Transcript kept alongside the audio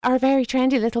Our very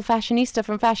trendy little fashionista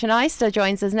from Fashionista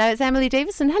joins us now. It's Emily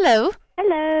Davison. Hello.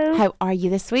 Hello. How are you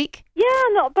this week? Yeah,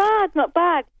 not bad, not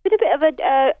bad. Been a bit of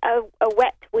a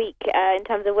wet week in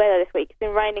terms of weather this week. It's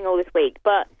been raining all this week,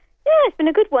 but yeah, it's been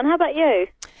a good one. How about you?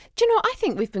 Do you know, I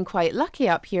think we've been quite lucky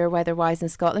up here weather-wise in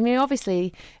Scotland. I mean,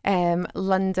 obviously,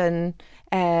 London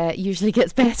usually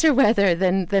gets better weather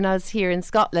than us here in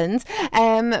Scotland.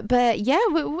 But yeah,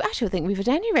 I don't think we've had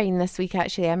any rain this week,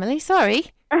 actually, Emily.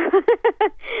 Sorry.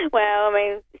 Well,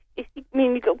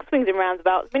 you've got swings and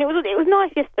roundabouts. I mean, it was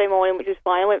nice yesterday morning, which was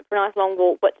fine. I went for a nice long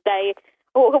walk, but today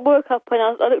I woke up and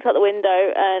I looked out the window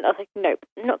and I was like, nope,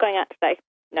 I'm not going out today.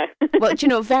 No. Well, do you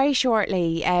know, very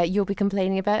shortly you'll be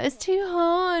complaining about it's too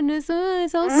hot and it's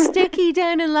all sticky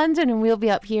down in London, and we'll be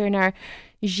up here in our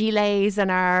gilets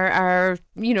and our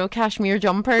cashmere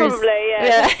jumpers. Probably,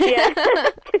 yeah.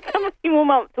 Come a few more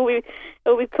months, we'll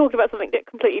be talking about something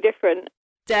completely different.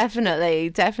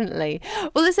 Definitely.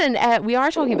 Well, listen, we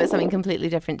are talking about something completely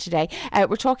different today.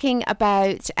 We're talking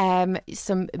about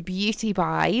some beauty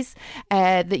buys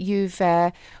that you've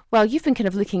been kind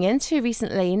of looking into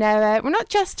recently. Now, we're not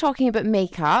just talking about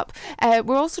makeup.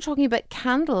 We're also talking about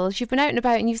candles. You've been out and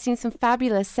about and you've seen some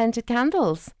fabulous scented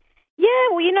candles. Yeah,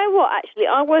 well, you know what, actually,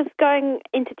 I was going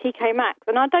into TK Maxx,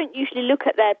 and I don't usually look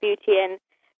at their beauty and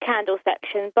candle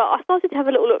section, but I started to have a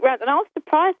little look around, and I was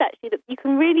surprised actually that you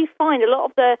can really find a lot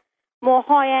of the more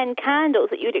high-end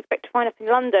candles that you'd expect to find up in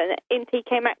London in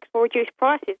TK Maxx for reduced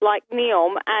prices, like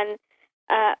Neom and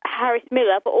Harris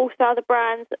Miller, but also other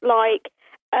brands like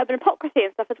Urban Hypocrisy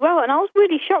and stuff as well. And I was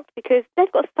really shocked because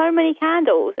they've got so many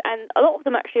candles, and a lot of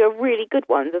them actually are really good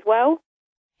ones as well.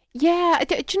 Yeah,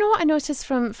 do you know what I noticed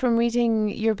from reading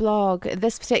your blog,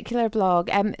 this particular blog?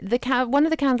 One of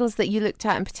the candles that you looked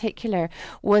at in particular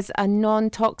was a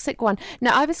non-toxic one.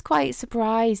 Now, I was quite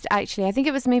surprised, actually. I think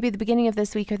it was maybe the beginning of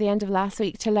this week or the end of last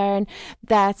week to learn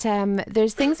that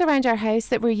there's things around our house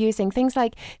that we're using, things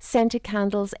like scented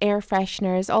candles, air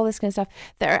fresheners, all this kind of stuff,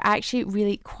 that are actually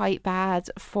really quite bad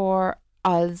for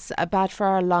us, bad for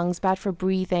our lungs, bad for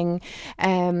breathing,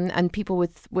 and people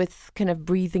with kind of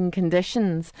breathing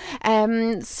conditions.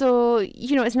 So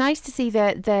it's nice to see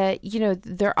that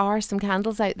there are some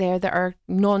candles out there that are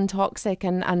non-toxic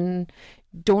and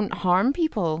don't harm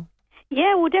people.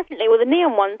 Yeah, well, definitely. Well, the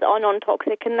Neom ones are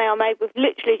non-toxic, and they are made with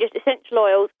literally just essential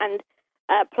oils and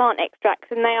plant extracts,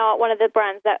 and they are one of the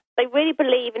brands that they really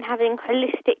believe in having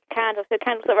holistic candles, so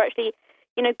candles that are actually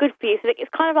good for you. So it's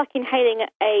kind of like inhaling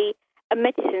a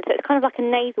medicine, so it's kind of like a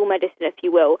nasal medicine, if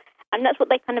you will, and that's what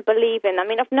they kind of believe in. I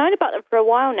mean, I've known about them for a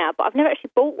while now, but I've never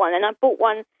actually bought one, and I bought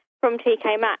one from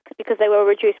TK Maxx because they were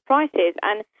reduced prices,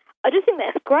 and I just think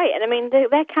that's great. And I mean,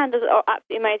 their candles are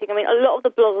absolutely amazing. I mean, a lot of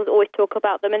the bloggers always talk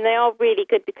about them, and they are really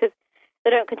good because they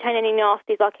don't contain any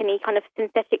nasties like any kind of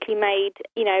synthetically made,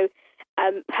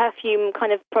 perfume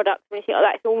kind of products or anything like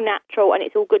that. It's all natural and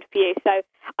it's all good for you. So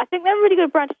I think they're a really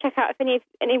good brand to check out if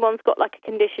anyone's got like a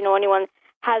condition, or anyone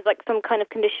has like some kind of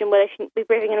condition where they shouldn't be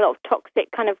breathing in a lot of toxic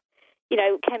kind of,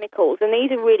 chemicals. And these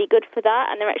are really good for that.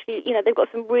 And they're actually, they've got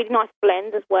some really nice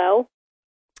blends as well.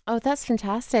 Oh, that's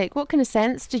fantastic. What kind of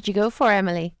scents did you go for,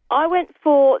 Emily? I went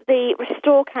for the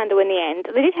Restore candle in the end.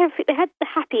 They had the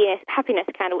happiness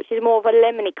candle, which is more of a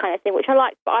lemony kind of thing, which I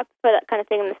like, but I prefer that kind of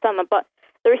thing in the summer. But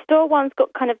the Restore one's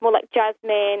got kind of more like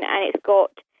jasmine, and I think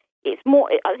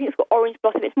it's got orange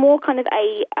blossom. It's more kind of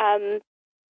a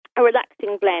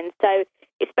relaxing blend. So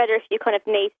it's better if you kind of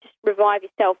need to just revive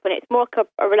yourself, and it's more like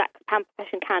a relaxed pamper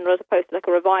session candle as opposed to like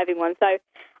a reviving one. So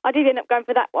I did end up going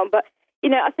for that one. But,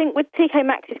 I think with TK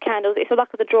Maxx's candles, it's a luck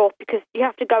of the draw because you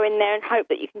have to go in there and hope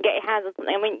that you can get your hands on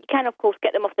something. I mean, you can, of course,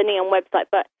 get them off the Neom website,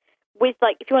 but with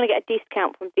if you want to get a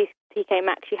discount from TK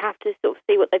Maxx, you have to sort of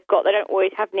see what they've got. They don't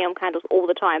always have Neom candles all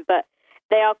the time, but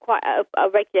they are quite a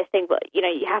regular thing. But, you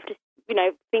have to,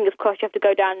 fingers crossed, you have to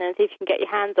go down there and see if you can get your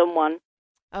hands on one.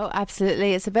 Oh,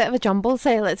 absolutely. It's a bit of a jumble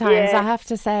sale at times, Yeah. I have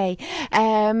to say.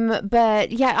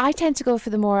 But yeah, I tend to go for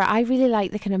I really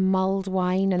like the kind of mulled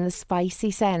wine and the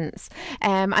spicy scents.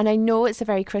 And I know it's a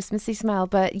very Christmassy smell,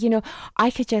 but I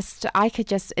could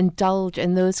just indulge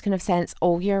in those kind of scents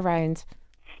all year round.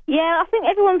 Yeah, I think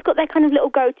everyone's got their kind of little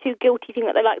go-to guilty thing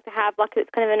that they like to have, like it's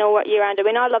kind of an all year round. I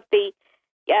mean, I love the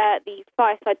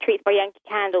Fireside Treats by Yankee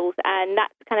Candles, and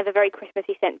that's kind of a very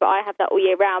Christmassy scent, but I have that all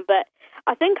year round. But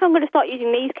I think I'm going to start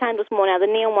using these candles more now, the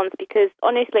Neon ones, because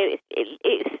honestly,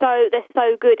 they're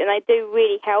so good, and they do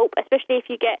really help, especially if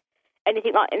you get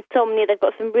anything like insomnia. They've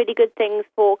got some really good things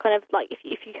for kind of like if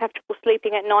you have trouble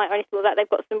sleeping at night or anything like that. They've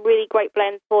got some really great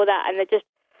blends for that, and they just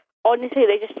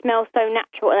smell so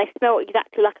natural, and they smell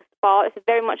exactly like a spa. It's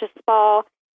very much a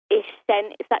spa-ish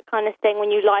scent. It's that kind of thing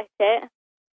when you light it.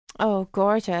 Oh,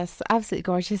 gorgeous. Absolutely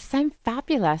gorgeous. Sound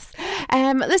fabulous.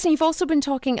 Listen, you've also been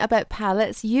talking about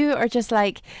palettes. You are just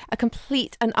like a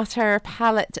complete and utter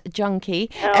palette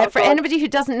junkie. Oh, For God. anybody who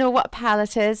doesn't know what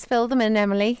palette is, fill them in,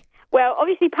 Emily. Well,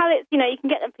 obviously palettes, you can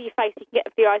get them for your face, you can get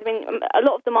them for your eyes. I mean, a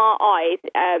lot of them are eyes,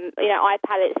 eye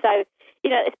palettes. So,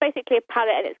 it's basically a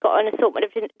palette and it's got an assortment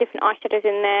of different eyeshadows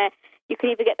in there. You can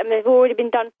either get them, they've already been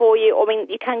done for you, or, I mean,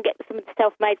 you can get some of the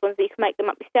self-made ones that you can make them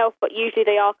up yourself, but usually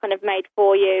they are kind of made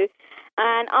for you.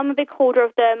 And I'm a big hoarder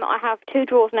of them. I have 2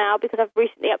 drawers now because I've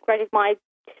recently upgraded my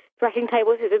dressing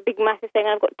tables. It's a big, massive thing.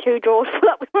 I've got 2 drawers full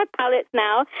up with my palettes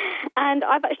now. And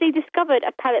I've actually discovered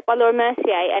a palette by Laura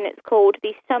Mercier, and it's called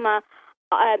the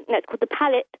it's called the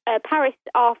palette, Paris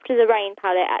After the Rain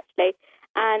palette, actually.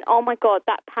 And, oh, my God,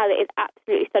 that palette is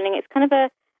absolutely stunning. It's kind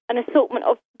of an assortment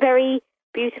of very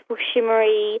beautiful,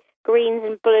 shimmery greens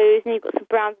and blues, and you've got some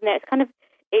browns in there.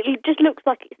 It just looks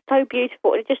like it's so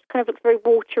beautiful. It just kind of looks very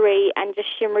watery and just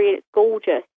shimmery, and it's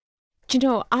gorgeous. Do you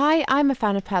know, I'm a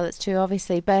fan of palettes too,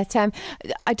 obviously, but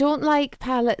I don't like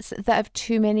palettes that have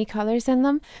too many colours in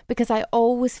them because I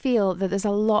always feel that there's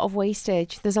a lot of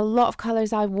wastage. There's a lot of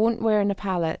colours I won't wear in a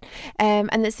palette.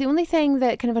 And it's the only thing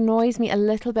that kind of annoys me a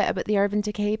little bit about the Urban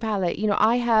Decay palette.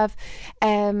 I have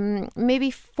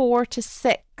maybe 4 to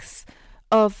 6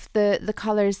 of the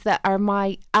colours that are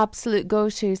my absolute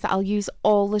go-tos that I'll use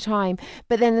all the time.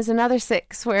 But then there's another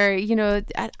 6 where,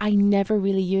 I never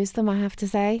really use them, I have to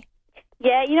say.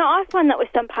 Yeah, I find that with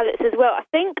some palettes as well. I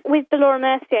think with the Laura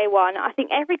Mercier one, I think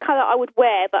every colour I would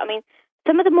wear, but I mean,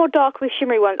 some of the more darker,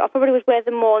 shimmery ones, I probably would wear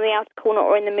them more in the outer corner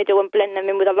or in the middle and blend them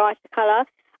in with a lighter colour.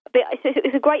 But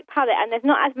it's a great palette, and there's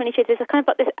not as many shades. There's kind of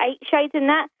like there's 8 shades in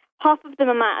that. Half of them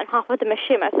are matte and half of them are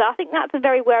shimmer. So I think that's a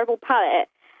very wearable palette.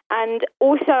 And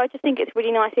also, I just think it's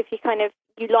really nice if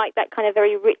you like that kind of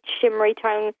very rich, shimmery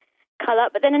tone colour.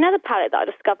 But then another palette that I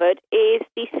discovered is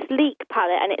the Sleek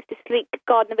palette, and it's the Sleek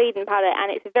Garden of Eden palette,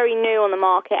 and it's very new on the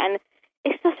market, and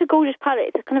it's such a gorgeous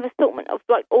palette. It's a kind of assortment of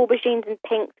like aubergines and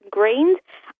pinks and greens,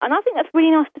 and I think that's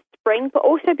really nice for spring, but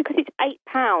also because it's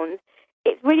 £8,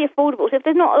 it's really affordable. So if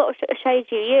there's not a lot of shades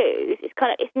you use,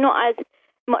 it's not as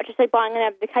much as, say, buying an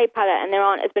Urban Decay palette and there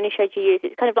aren't as many shades you use.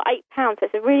 It's kind of like £8, so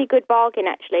it's a really good bargain,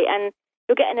 actually, and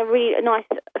you're getting a really nice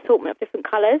assortment of different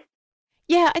colours.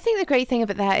 Yeah, I think the great thing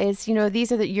about that is,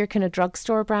 these are your kind of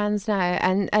drugstore brands now,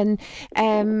 and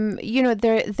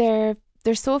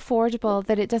they're so affordable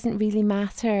that it doesn't really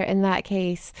matter in that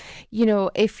case,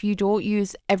 if you don't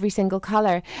use every single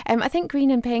colour. I think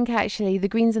green and pink, actually, the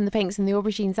greens and the pinks and the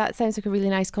aubergines, that sounds like a really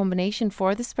nice combination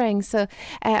for the spring. So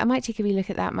I might take a wee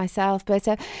look at that myself. But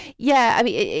yeah, I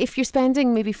mean, if you're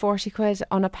spending maybe 40 quid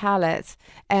on a palette,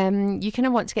 you kind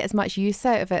of want to get as much use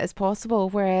out of it as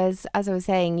possible. Whereas, as I was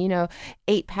saying,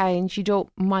 £8, you don't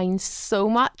mind so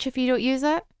much if you don't use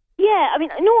it. Yeah, I mean,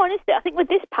 in all honesty, I think with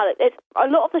this palette, there's a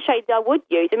lot of the shades I would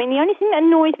use. I mean, the only thing that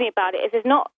annoys me about it is there's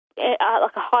not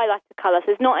like a highlighter colour,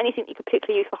 so there's not anything you could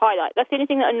particularly use for highlight. That's the only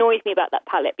thing that annoys me about that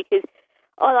palette, because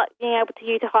I like being able to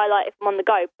use a highlight if I'm on the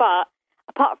go. But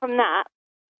apart from that,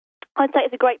 I'd say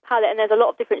it's a great palette, and there's a lot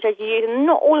of different shades you use, and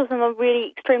not all of them are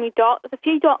really extremely dark. There's a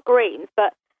few dark greens,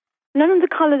 but none of the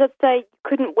colours I'd say you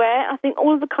couldn't wear. I think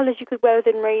all of the colours you could wear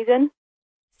within reason.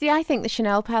 See, I think the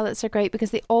Chanel palettes are great because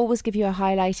they always give you a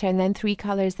highlighter and then 3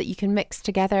 colours that you can mix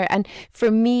together. And for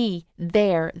me,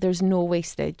 there's no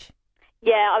wastage.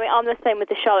 Yeah, I mean, I'm the same with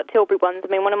the Charlotte Tilbury ones.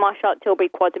 I mean, one of my Charlotte Tilbury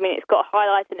quads, I mean, it's got a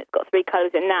highlight and it's got 3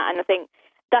 colours in that. And I think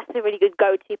that's a really good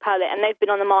go-to palette. And they've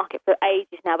been on the market for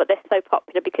ages now, but they're so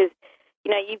popular because,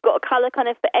 you've got a colour kind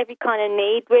of for every kind of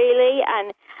need, really.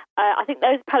 And I think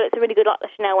those palettes are really good, like the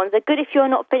Chanel ones. They're good if you're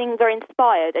not feeling very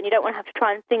inspired and you don't want to have to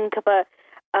try and think of a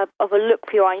look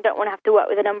for your eye. You don't want to have to work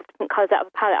with a number of different colours out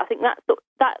of a palette. I think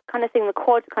that kind of thing, the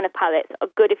quad kind of palettes are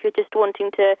good if you're just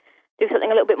wanting to do something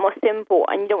a little bit more simple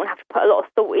and you don't want to have to put a lot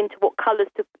of thought into what colours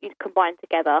to combine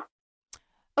together.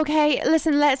 Okay,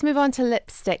 listen, let's move on to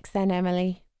lipsticks then,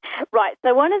 Emily. Right,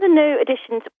 so one of the new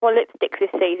additions for lipsticks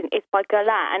this season is by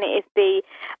Guerlain, and it is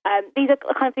these are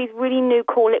kind of these really new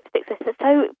cool lipsticks. They're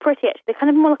so pretty, actually. They're kind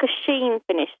of more like a sheen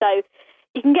finish, so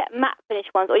you can get matte finish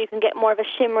ones, or you can get more of a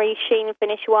shimmery sheen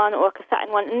finish one, or like a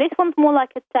satin one. And this one's more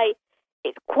like, I'd say,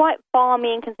 it's quite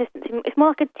balmy in consistency. It's more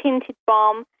like a tinted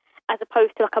balm as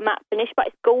opposed to like a matte finish, but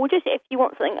it's gorgeous if you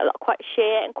want something quite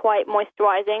sheer and quite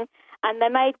moisturising. And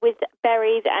they're made with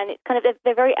berries, and it's kind of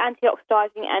they're very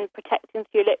antioxidizing and protecting for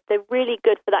your lips. They're really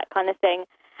good for that kind of thing.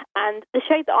 And the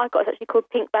shade that I got is actually called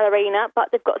Pink Ballerina, but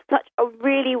they've got such a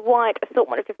really wide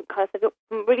assortment of different colours. They've got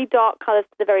from really dark colours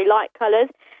to the very light colours.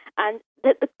 And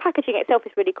the packaging itself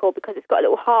is really cool because it's got a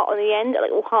little heart on the end, a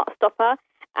little heart stopper.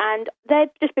 And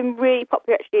they've just been really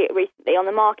popular actually recently. recently on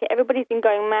the market. Everybody's been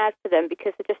going mad for them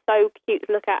because they're just so cute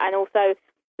to look at, and also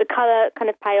the colour kind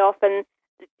of pay off and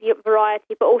the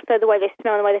variety, but also the way they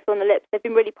smell and the way they feel on the lips. They've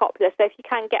been really popular. So if you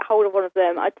can get hold of one of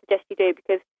them, I'd suggest you do,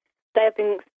 because they've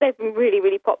been really,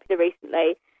 really popular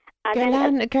recently.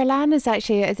 And Guerlain is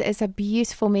actually is a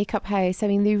beautiful makeup house. I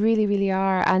mean, they really, really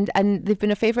are, and they've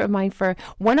been a favourite of mine, for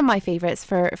one of my favourites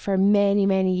for many,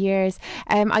 many years.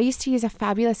 I used to use a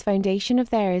fabulous foundation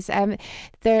of theirs.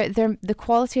 The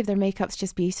quality of their makeup's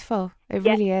just beautiful. It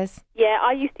really is. Yeah,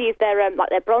 I used to use their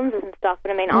like their bronzers and stuff,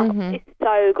 and I mean, it's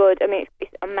so good. I mean,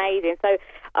 it's amazing. So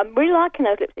I'm really liking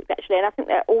those lipsticks actually, and I think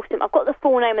they're awesome. I've got the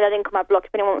full name and the link on my blog.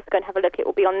 If anyone wants to go and have a look, it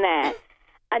will be on there.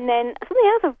 And then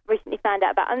something else I've recently found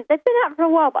out about, and they've been out for a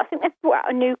while, but I think they've brought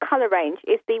out a new colour range,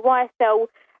 is the YSL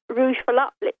Rouge for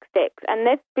Lup lipsticks, and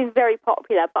they've been very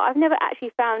popular, but I've never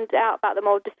actually found out about them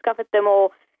or discovered them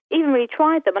or even really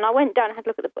tried them. And I went down and had a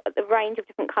look at the range of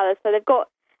different colours. So they've got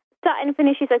satin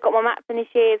finishes, they've got more matte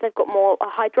finishes, they've got more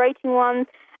hydrating ones,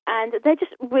 and they're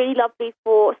just really lovely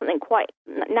for something quite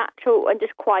natural and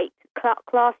just quite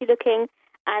classy looking.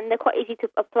 And they're quite easy to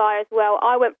apply as well.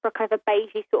 I went for a kind of a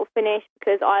beigey sort of finish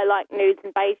because I like nudes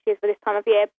and beiges for this time of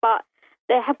year, but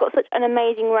they have got such an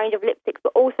amazing range of lipsticks,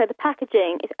 but also the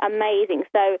packaging is amazing.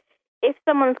 So if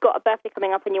someone's got a birthday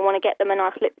coming up and you want to get them a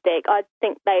nice lipstick, I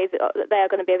think they are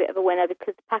going to be a bit of a winner,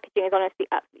 because the packaging is honestly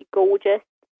absolutely gorgeous.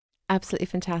 Absolutely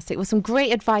fantastic. Well, some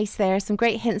great advice there, some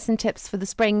great hints and tips for the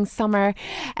spring, summer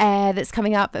that's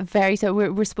coming up.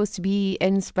 We're supposed to be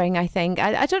in spring, I think.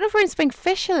 I don't know if we're in spring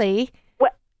officially.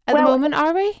 At the moment,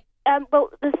 are we? Well,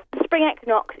 the spring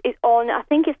equinox is on, I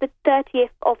think it's the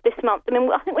 30th of this month. I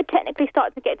mean, I think we're technically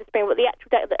starting to get into spring, but the actual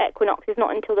date of the equinox is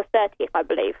not until the 30th, I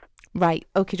believe. Right,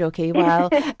 okie dokie. Well,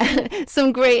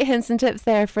 some great hints and tips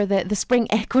there for the spring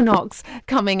equinox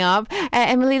coming up.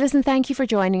 Emily, listen, thank you for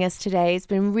joining us today. It's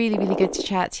been really, really good to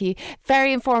chat to you.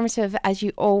 Very informative, as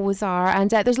you always are.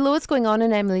 And there's loads going on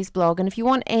in Emily's blog. And if you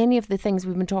want any of the things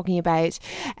we've been talking about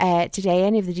today,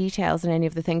 any of the details and any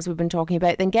of the things we've been talking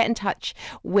about, then get in touch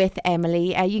with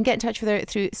Emily. You can get in touch with her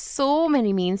through so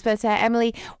many means. But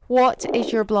Emily, what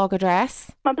is your blog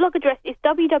address? My blog address is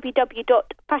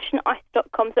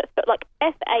www.fashionista.com. So it's like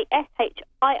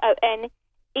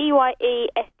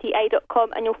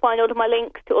FASHIONEYESTA.com, and you'll find all of my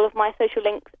links to all of my social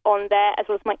links on there, as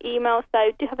well as my email.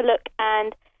 So do have a look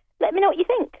and let me know what you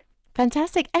think.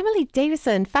 Fantastic. Emily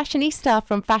Davison, fashionista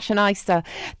from Fashionista.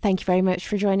 Thank you very much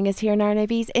for joining us here on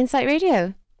RNAB's Insight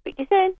Radio. Speak to you soon.